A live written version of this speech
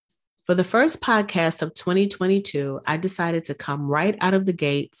For the first podcast of 2022, I decided to come right out of the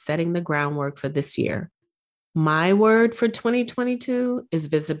gate, setting the groundwork for this year. My word for 2022 is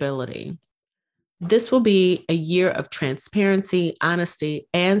visibility. This will be a year of transparency, honesty,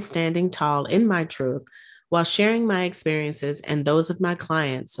 and standing tall in my truth while sharing my experiences and those of my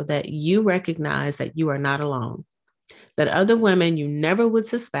clients so that you recognize that you are not alone, that other women you never would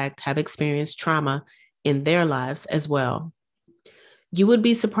suspect have experienced trauma in their lives as well. You would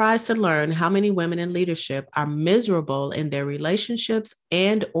be surprised to learn how many women in leadership are miserable in their relationships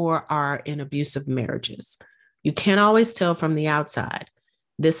and or are in abusive marriages. You can't always tell from the outside.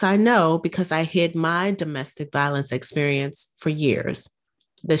 This I know because I hid my domestic violence experience for years.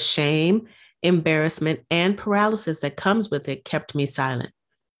 The shame, embarrassment, and paralysis that comes with it kept me silent,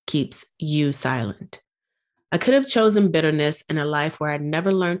 keeps you silent. I could have chosen bitterness in a life where I'd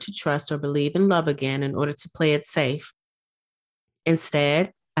never learned to trust or believe in love again in order to play it safe.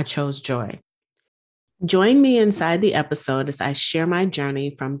 Instead, I chose joy. Join me inside the episode as I share my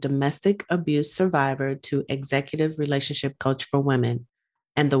journey from domestic abuse survivor to executive relationship coach for women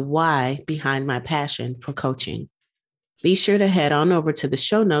and the why behind my passion for coaching. Be sure to head on over to the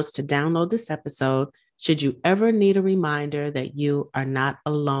show notes to download this episode should you ever need a reminder that you are not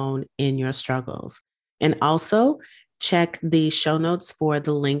alone in your struggles. And also check the show notes for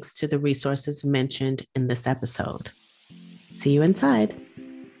the links to the resources mentioned in this episode. See you inside.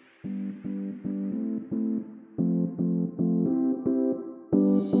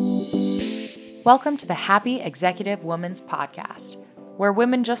 Welcome to the Happy Executive Women's Podcast, where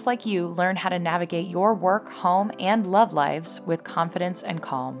women just like you learn how to navigate your work, home, and love lives with confidence and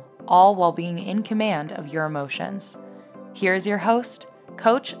calm, all while being in command of your emotions. Here's your host,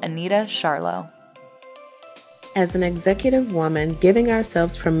 Coach Anita Charlo. As an executive woman, giving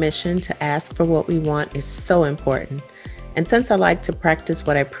ourselves permission to ask for what we want is so important. And since I like to practice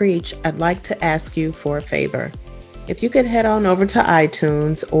what I preach, I'd like to ask you for a favor. If you could head on over to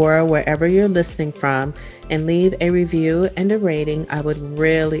iTunes or wherever you're listening from and leave a review and a rating, I would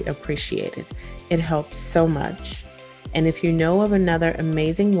really appreciate it. It helps so much. And if you know of another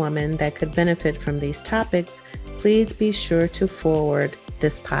amazing woman that could benefit from these topics, please be sure to forward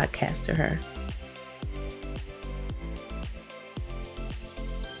this podcast to her.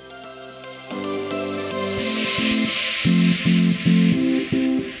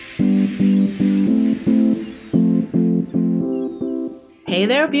 Hey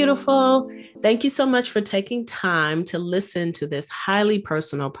there, beautiful. Thank you so much for taking time to listen to this highly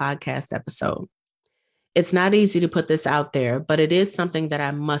personal podcast episode. It's not easy to put this out there, but it is something that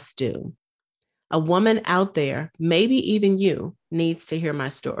I must do. A woman out there, maybe even you, needs to hear my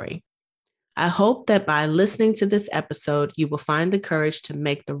story. I hope that by listening to this episode, you will find the courage to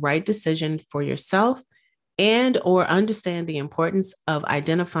make the right decision for yourself and or understand the importance of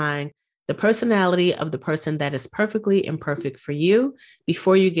identifying the personality of the person that is perfectly imperfect for you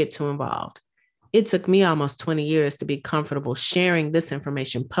before you get too involved. It took me almost 20 years to be comfortable sharing this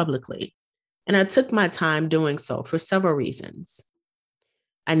information publicly, and I took my time doing so for several reasons.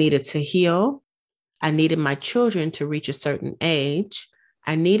 I needed to heal. I needed my children to reach a certain age.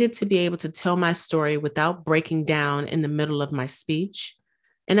 I needed to be able to tell my story without breaking down in the middle of my speech,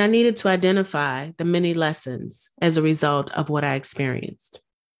 and I needed to identify the many lessons as a result of what I experienced.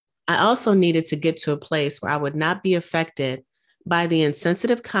 I also needed to get to a place where I would not be affected by the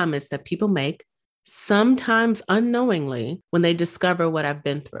insensitive comments that people make, sometimes unknowingly, when they discover what I've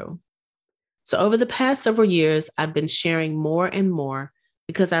been through. So over the past several years, I've been sharing more and more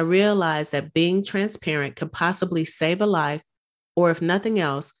because I realized that being transparent could possibly save a life, or if nothing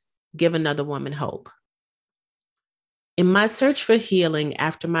else, give another woman hope. In my search for healing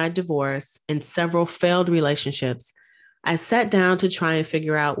after my divorce and several failed relationships, I sat down to try and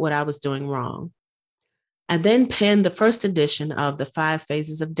figure out what I was doing wrong. I then penned the first edition of The 5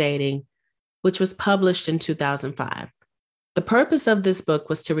 Phases of Dating, which was published in 2005. The purpose of this book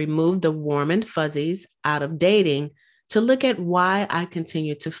was to remove the warm and fuzzies out of dating to look at why I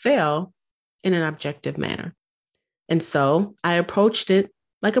continued to fail in an objective manner. And so I approached it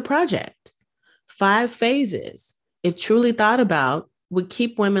like a project. 5 phases, if truly thought about, would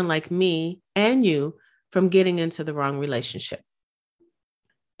keep women like me and you from getting into the wrong relationship.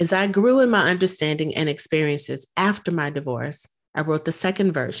 As I grew in my understanding and experiences after my divorce, I wrote the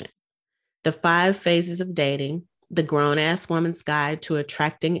second version, The 5 Phases of Dating, the Grown-Ass Woman's Guide to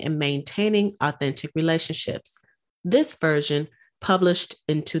Attracting and Maintaining Authentic Relationships. This version published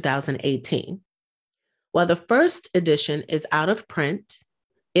in 2018. While the first edition is out of print,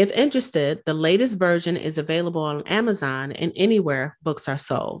 if interested, the latest version is available on Amazon and anywhere books are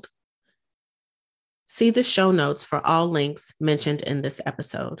sold. See the show notes for all links mentioned in this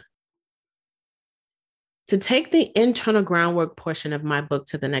episode. To take the internal groundwork portion of my book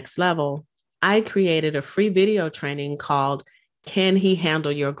to the next level, I created a free video training called Can He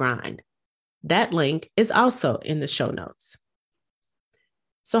Handle Your Grind? That link is also in the show notes.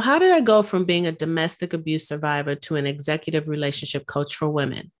 So how did I go from being a domestic abuse survivor to an executive relationship coach for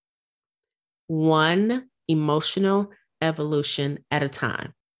women? One emotional evolution at a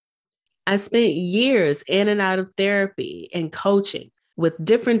time. I spent years in and out of therapy and coaching with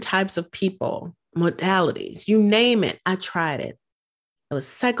different types of people, modalities, you name it, I tried it. It was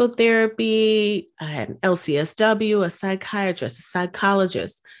psychotherapy, I had an LCSW, a psychiatrist, a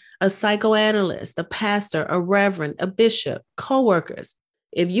psychologist, a psychoanalyst, a pastor, a reverend, a bishop, coworkers.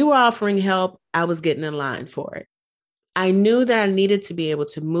 If you were offering help, I was getting in line for it. I knew that I needed to be able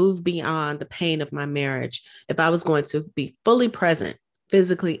to move beyond the pain of my marriage if I was going to be fully present,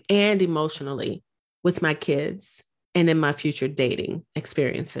 physically and emotionally, with my kids and in my future dating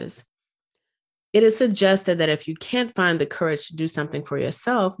experiences. It is suggested that if you can't find the courage to do something for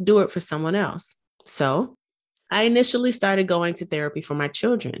yourself, do it for someone else. So I initially started going to therapy for my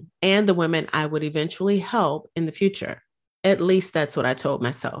children and the women I would eventually help in the future. At least that's what I told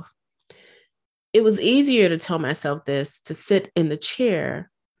myself. It was easier to tell myself this, to sit in the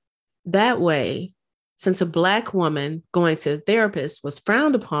chair. That way, since a Black woman going to a therapist was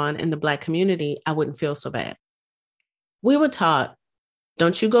frowned upon in the Black community, I wouldn't feel so bad. We were taught,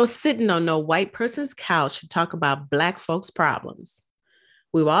 don't you go sitting on no white person's couch to talk about Black folks' problems.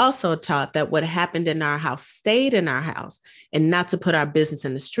 We were also taught that what happened in our house stayed in our house and not to put our business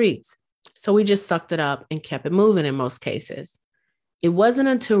in the streets. So we just sucked it up and kept it moving in most cases. It wasn't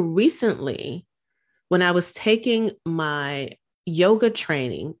until recently when I was taking my yoga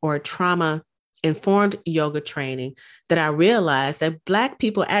training or trauma-informed yoga training that I realized that Black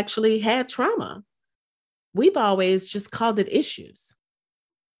people actually had trauma. We've always just called it issues.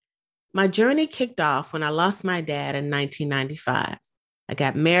 My journey kicked off when I lost my dad in 1995. I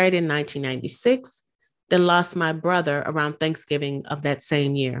got married in 1996, then lost my brother around Thanksgiving of that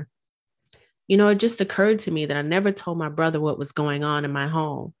same year. You know, it just occurred to me that I never told my brother what was going on in my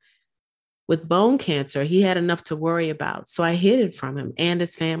home. With bone cancer, he had enough to worry about, so I hid it from him and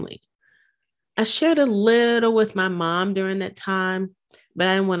his family. I shared a little with my mom during that time, but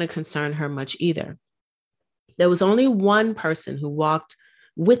I didn't want to concern her much either. There was only one person who walked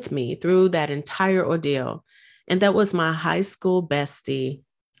with me through that entire ordeal, and that was my high school bestie,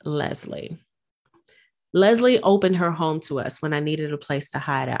 Leslie. Leslie opened her home to us when I needed a place to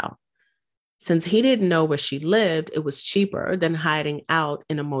hide out. Since he didn't know where she lived, it was cheaper than hiding out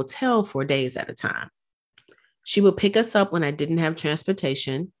in a motel for days at a time. She would pick us up when I didn't have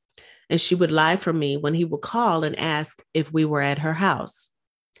transportation, and she would lie for me when he would call and ask if we were at her house.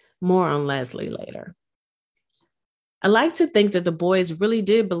 More on Leslie later. I like to think that the boys really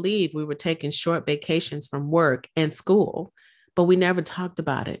did believe we were taking short vacations from work and school, but we never talked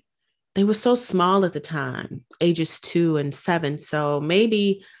about it. They were so small at the time, ages 2 and 7, so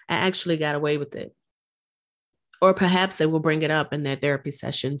maybe I actually got away with it. Or perhaps they will bring it up in their therapy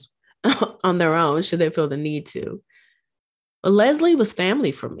sessions on their own, should they feel the need to. But Leslie was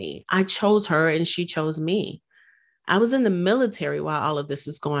family for me. I chose her and she chose me. I was in the military while all of this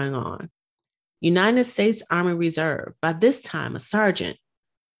was going on. United States Army Reserve, by this time a sergeant.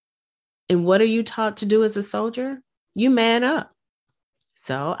 And what are you taught to do as a soldier? You man up.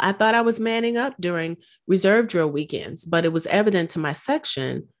 So I thought I was manning up during reserve drill weekends, but it was evident to my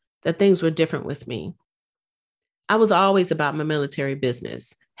section that things were different with me. I was always about my military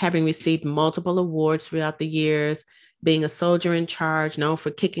business, having received multiple awards throughout the years, being a soldier in charge, known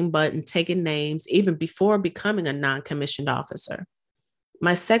for kicking butt and taking names, even before becoming a non-commissioned officer.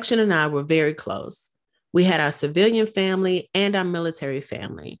 My section and I were very close. We had our civilian family and our military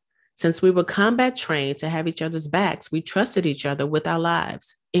family. Since we were combat trained to have each other's backs, we trusted each other with our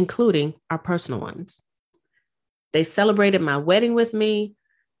lives, including our personal ones. They celebrated my wedding with me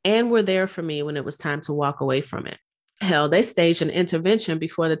and were there for me when it was time to walk away from it. Hell, they staged an intervention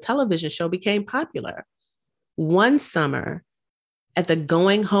before the television show became popular. One summer, at the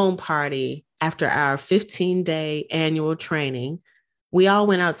going home party after our 15-day annual training, we all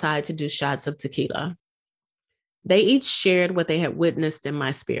went outside to do shots of tequila. They each shared what they had witnessed in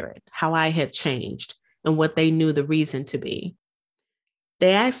my spirit, how I had changed, and what they knew the reason to be.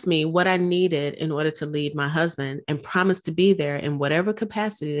 They asked me what I needed in order to leave my husband and promised to be there in whatever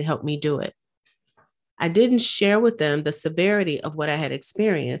capacity to help me do it. I didn't share with them the severity of what I had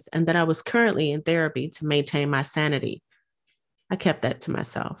experienced and that I was currently in therapy to maintain my sanity. I kept that to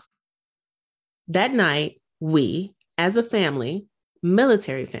myself. That night, we, as a family,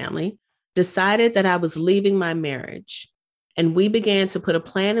 military family, decided that I was leaving my marriage. and we began to put a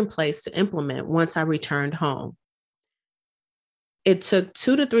plan in place to implement once I returned home. It took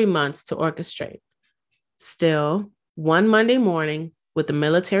 2 to 3 months to orchestrate. Still, one Monday morning with the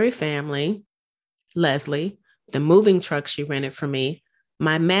military family, Leslie, the moving truck she rented for me,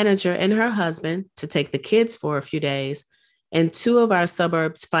 my manager and her husband to take the kids for a few days, and 2 of our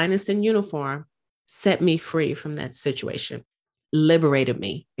suburb's finest in uniform set me free from that situation, liberated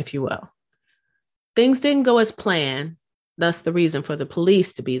me, if you will. Things didn't go as planned, thus the reason for the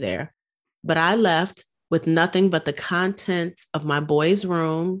police to be there, but I left with nothing but the contents of my boys'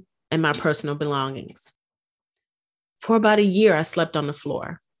 room and my personal belongings. For about a year, I slept on the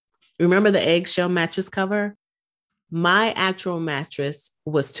floor. Remember the eggshell mattress cover? My actual mattress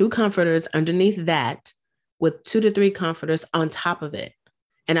was 2 comforters underneath that with 2 to 3 comforters on top of it.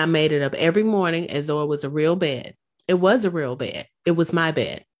 And I made it up every morning as though it was a real bed. It was a real bed. It was my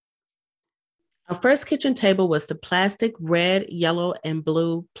bed. Our first kitchen table was the plastic red, yellow, and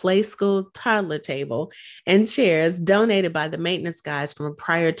blue play school toddler table and chairs donated by the maintenance guys from a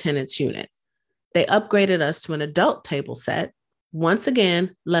prior tenant's unit. They upgraded us to an adult table set, once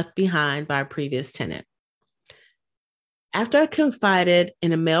again left behind by a previous tenant. After I confided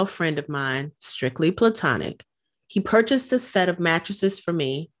in a male friend of mine, strictly platonic, he purchased a set of mattresses for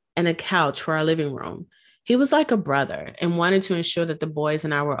me and a couch for our living room. He was like a brother and wanted to ensure that the boys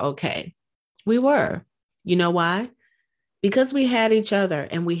and I were okay. We were. You know why? Because we had each other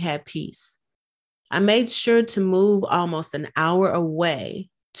and we had peace. I made sure to move almost an hour away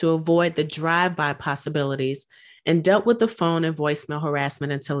to avoid the drive-by possibilities and dealt with the phone and voicemail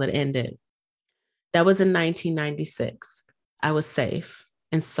harassment until it ended. That was in 1996. I was safe,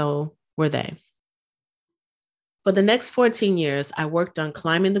 and so were they. For the next 14 years, I worked on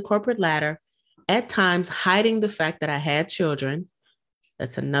climbing the corporate ladder, at times hiding the fact that I had children.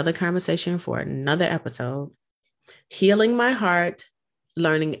 That's another conversation for another episode. Healing my heart,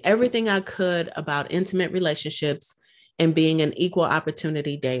 learning everything I could about intimate relationships, and being an equal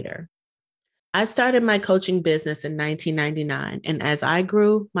opportunity dater. I started my coaching business in 1999, and as I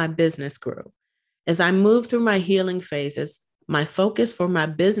grew, my business grew. As I moved through my healing phases, my focus for my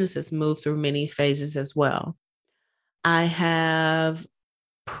businesses moved through many phases as well. I have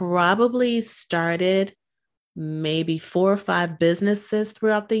probably started maybe 4 or 5 businesses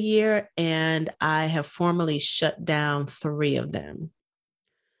throughout the year, and I have formally shut down 3 of them.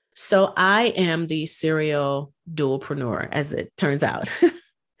 So I am the serial dualpreneur, as it turns out.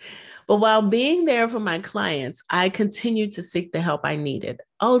 But while being there for my clients, I continued to seek the help I needed,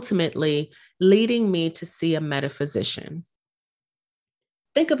 ultimately leading me to see a metaphysician.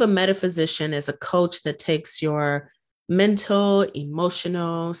 Think of a metaphysician as a coach that takes your mental,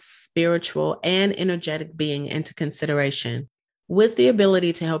 emotional, spiritual, and energetic being into consideration with the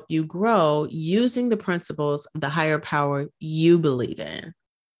ability to help you grow using the principles of the higher power you believe in.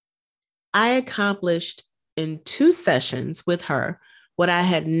 I accomplished in 2 sessions with her what I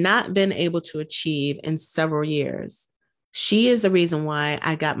had not been able to achieve in several years. She is the reason why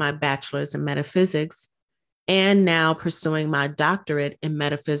I got my bachelor's in metaphysics and now pursuing my doctorate in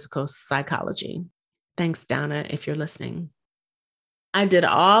metaphysical psychology. Thanks, Donna, if you're listening. I did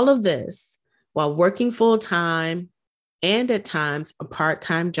all of this while working full-time and at times a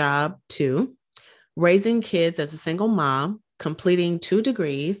part-time job too, raising kids as a single mom, completing 2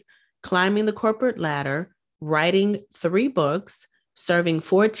 degrees, climbing the corporate ladder, writing 3 books, serving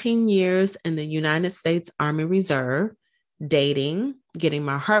 14 years in the United States Army Reserve, dating, getting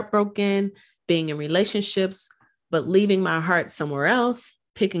my heart broken, being in relationships, but leaving my heart somewhere else,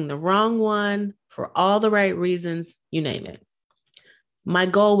 picking the wrong one for all the right reasons, you name it. My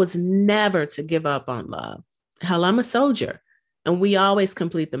goal was never to give up on love. Hell, I'm a soldier, and we always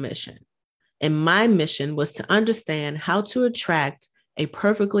complete the mission. And my mission was to understand how to attract a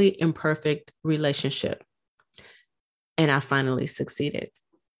perfectly imperfect relationship. And I finally succeeded.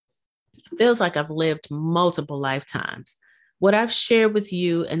 It feels like I've lived multiple lifetimes. What I've shared with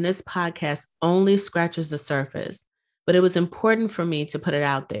you in this podcast only scratches the surface, but it was important for me to put it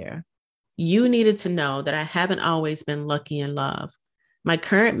out there. You needed to know that I haven't always been lucky in love. My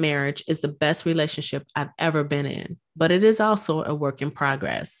current marriage is the best relationship I've ever been in, but it is also a work in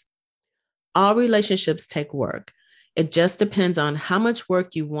progress. All relationships take work. It just depends on how much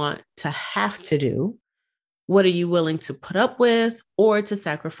work you want to have to do. What are you willing to put up with or to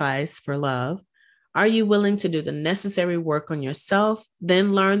sacrifice for love? Are you willing to do the necessary work on yourself,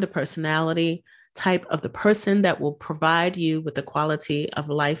 then learn the personality type of the person that will provide you with the quality of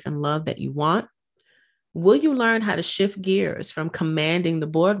life and love that you want? Will you learn how to shift gears from commanding the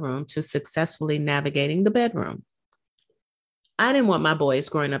boardroom to successfully navigating the bedroom? I didn't want my boys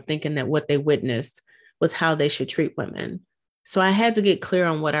growing up thinking that what they witnessed was how they should treat women. So I had to get clear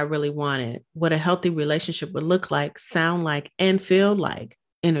on what I really wanted, what a healthy relationship would look like, sound like, and feel like,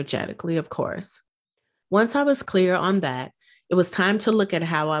 energetically, of course. Once I was clear on that, it was time to look at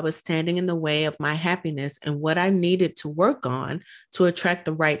how I was standing in the way of my happiness and what I needed to work on to attract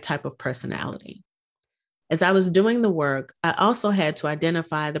the right type of personality. As I was doing the work, I also had to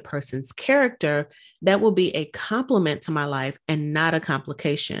identify the person's character that will be a complement to my life and not a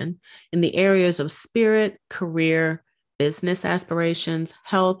complication in the areas of spirit, career, business aspirations,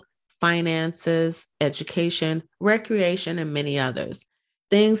 health, finances, education, recreation, and many others.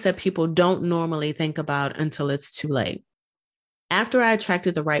 Things that people don't normally think about until it's too late. After I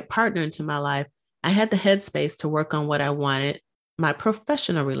attracted the right partner into my life, I had the headspace to work on what I wanted my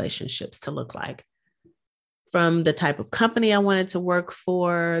professional relationships to look like. From the type of company I wanted to work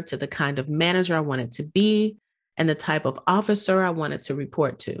for, to the kind of manager I wanted to be, and the type of officer I wanted to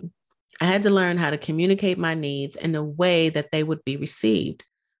report to. I had to learn how to communicate my needs in a way that they would be received,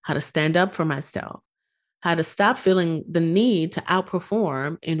 how to stand up for myself, how to stop feeling the need to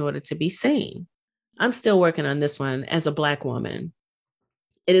outperform in order to be seen. I'm still working on this one as a Black woman.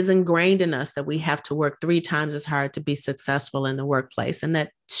 It is ingrained in us that we have to work 3 times as hard to be successful in the workplace, and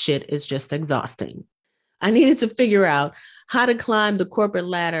that shit is just exhausting. I needed to figure out how to climb the corporate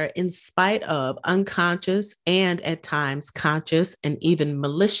ladder in spite of unconscious and at times conscious and even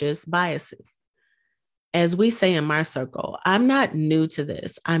malicious biases. As we say in my circle, I'm not new to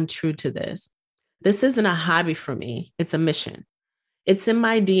this. I'm true to this. This isn't a hobby for me. It's a mission. It's in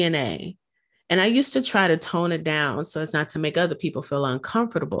my DNA. And I used to try to tone it down so as not to make other people feel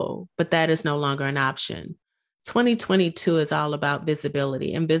uncomfortable, but that is no longer an option. 2022 is all about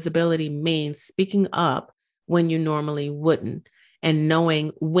visibility, and visibility means speaking up when you normally wouldn't and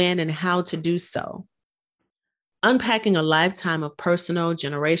knowing when and how to do so. Unpacking a lifetime of personal,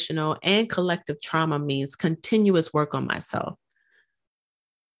 generational, and collective trauma means continuous work on myself.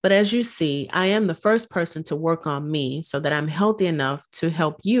 But as you see, I am the first person to work on me so that I'm healthy enough to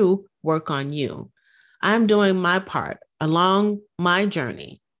help you work on you. I'm doing my part along my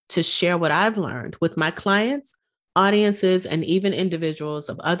journey to share what I've learned with my clients, audiences, and even individuals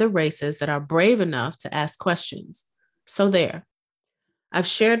of other races that are brave enough to ask questions. So there, I've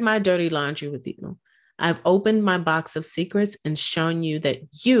shared my dirty laundry with you. I've opened my box of secrets and shown you that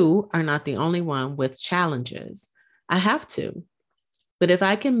you are not the only one with challenges. I have to. But if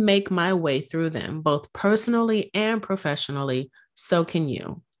I can make my way through them, both personally and professionally, so can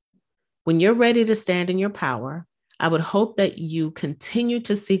you. When you're ready to stand in your power, I would hope that you continue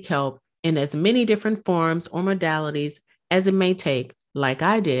to seek help in as many different forms or modalities as it may take, like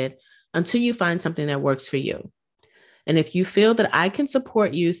I did, until you find something that works for you. And if you feel that I can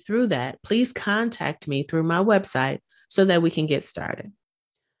support you through that, please contact me through my website so that we can get started.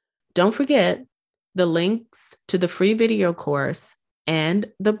 Don't forget the links to the free video course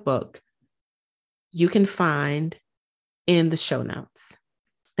and the book you can find in the show notes.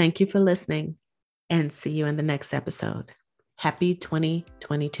 Thank you for listening and see you in the next episode. Happy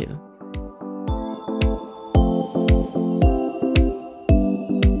 2022.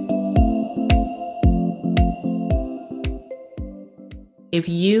 If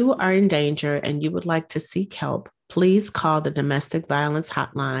you are in danger and you would like to seek help, please call the Domestic Violence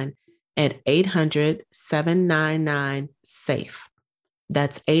Hotline at 800-799-SAFE.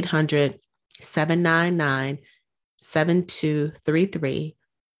 That's 800-799-7233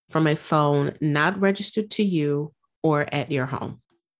 from a phone not registered to you or at your home.